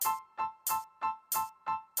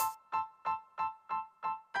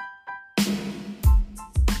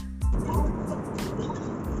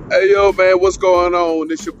Hey yo, man, what's going on?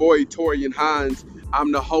 This your boy Torian Hines.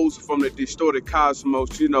 I'm the host from the Distorted Cosmos.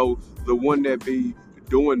 The one that be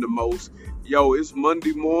doing the most. Yo, it's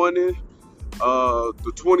Monday morning,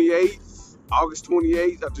 the 28th, August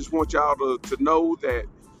 28th. I just want y'all to know that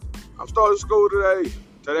I'm starting school today.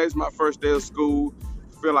 Today's my first day of school.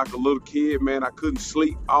 I feel like a little kid, man. I couldn't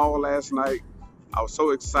sleep all last night. I was so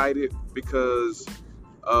excited because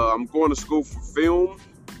I'm going to school for film.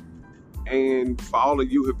 And for all of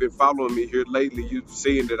you who've been following me here lately, you've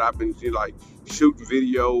seen that I've been like shooting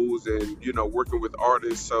videos and working with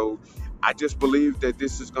artists. So I just believe that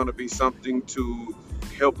this is going to be something to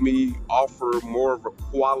help me offer more of a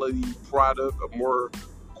quality product, a more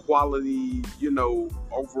quality,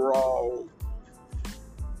 overall,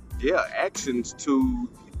 yeah, actions to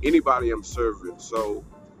anybody I'm serving. So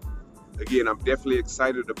again, I'm definitely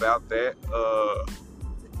excited about that.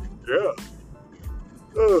 Yeah.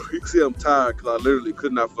 Oh, you can see I'm tired because I literally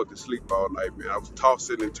could not fucking sleep all night, man. I was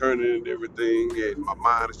tossing and turning and everything, and my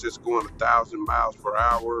mind is just going 1,000 miles per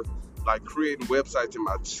hour, like creating websites in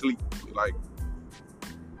my sleep. Like,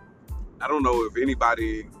 I don't know if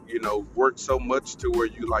anybody, works so much to where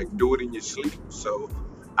you like do it in your sleep. So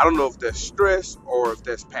I don't know if that's stress or if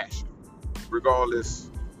that's passion.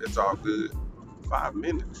 Regardless, it's all good. 5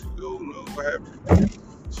 minutes. You don't know what happened.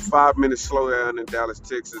 It's 5 minutes slow down in Dallas,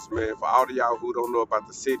 Texas, man. For all of y'all who don't know about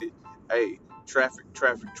the city, hey, traffic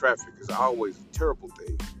is always a terrible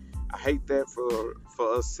thing. I hate that for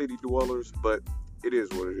us city dwellers, but it is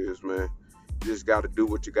what it is, man. You just got to do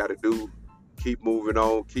what you got to do. Keep moving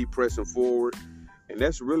on, keep pressing forward. And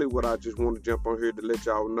that's really what I just want to jump on here to let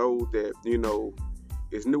y'all know that,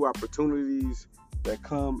 it's new opportunities that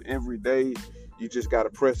come every day. You just got to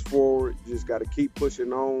press forward. You just got to keep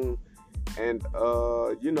pushing on and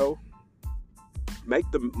make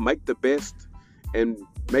the best and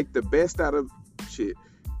make the best out of shit.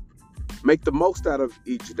 Make the most out of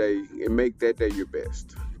each day and make that day your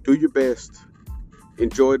best. Do your best,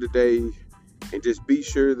 enjoy the day, and just be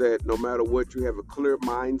sure that no matter what, you have a clear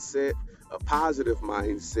mindset, a positive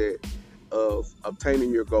mindset of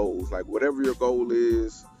obtaining your goals. Like whatever your goal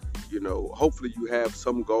is, hopefully you have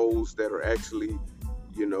some goals that are actually,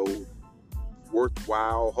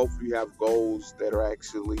 worthwhile. Hopefully you have goals that are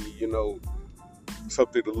actually,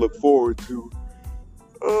 something to look forward to.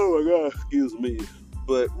 Oh my God, excuse me.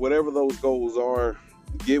 But whatever those goals are,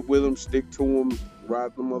 get with them, stick to them,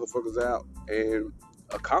 ride them motherfuckers out, and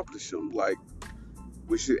accomplish them. Like,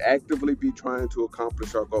 we should actively be trying to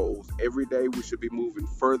accomplish our goals. Every day we should be moving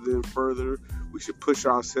further and further. We should push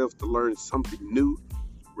ourselves to learn something new,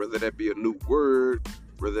 whether that be a new word,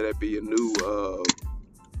 whether that be a new,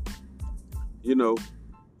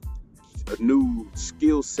 a new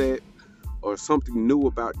skill set, or something new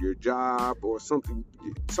about your job, or something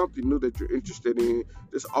new that you're interested in.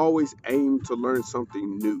 Just always aim to learn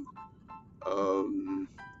something new.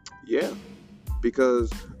 Yeah, because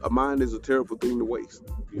a mind is a terrible thing to waste.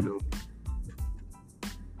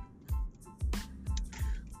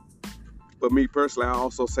 But me personally, I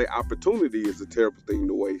also say opportunity is a terrible thing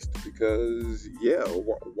to waste because yeah,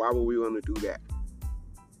 why would we want to do that?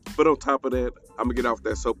 But on top of that, I'm gonna get off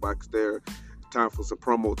that soapbox there. Time for some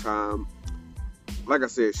promo time. Like I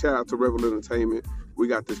said, shout out to Rebel Entertainment. We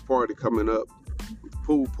got this party coming up,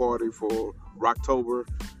 pool party for Rocktober.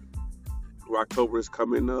 Rocktober is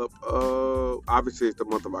coming up. Obviously, it's the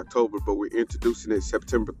month of October, but we're introducing it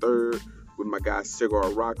September 3rd with my guy Cigar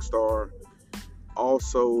Rockstar.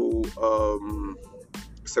 Also,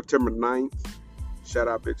 September 9th, shout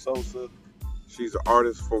out Big Sosa. She's an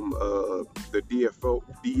artist from the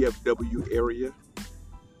DFW area.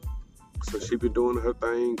 So she's been doing her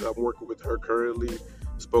thing. I'm working with her currently.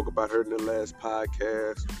 Spoke about her in the last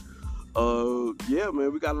podcast. Yeah,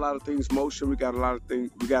 man, we got a lot of things in motion. We got a lot of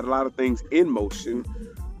things in motion.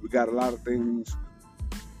 We got a lot of things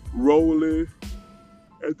rolling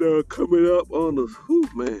and they're coming up on us. Whew,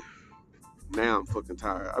 man. Now I'm fucking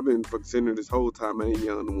tired. I've been fucking sitting here this whole time. I ain't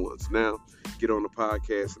yawning once. Now get on the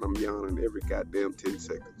podcast and I'm yawning every goddamn 10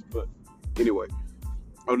 seconds. But anyway,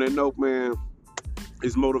 on that note, man,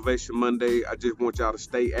 it's Motivation Monday. I just want y'all to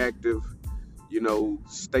stay active,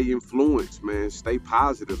 stay influenced, man. Stay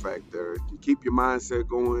positive out there. Keep your mindset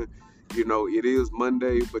going. It is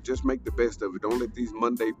Monday, but just make the best of it. Don't let these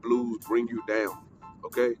Monday blues bring you down.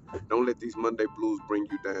 Okay? Don't let these Monday blues bring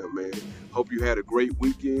you down, man. Hope you had a great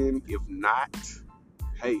weekend. If not,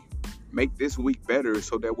 hey, make this week better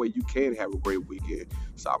so that way you can have a great weekend.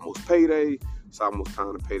 It's almost payday. It's almost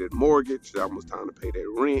time to pay that mortgage. It's almost time to pay that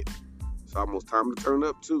rent. It's almost time to turn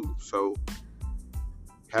up too. So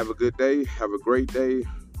have a good day. Have a great day.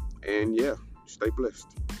 And yeah, stay blessed.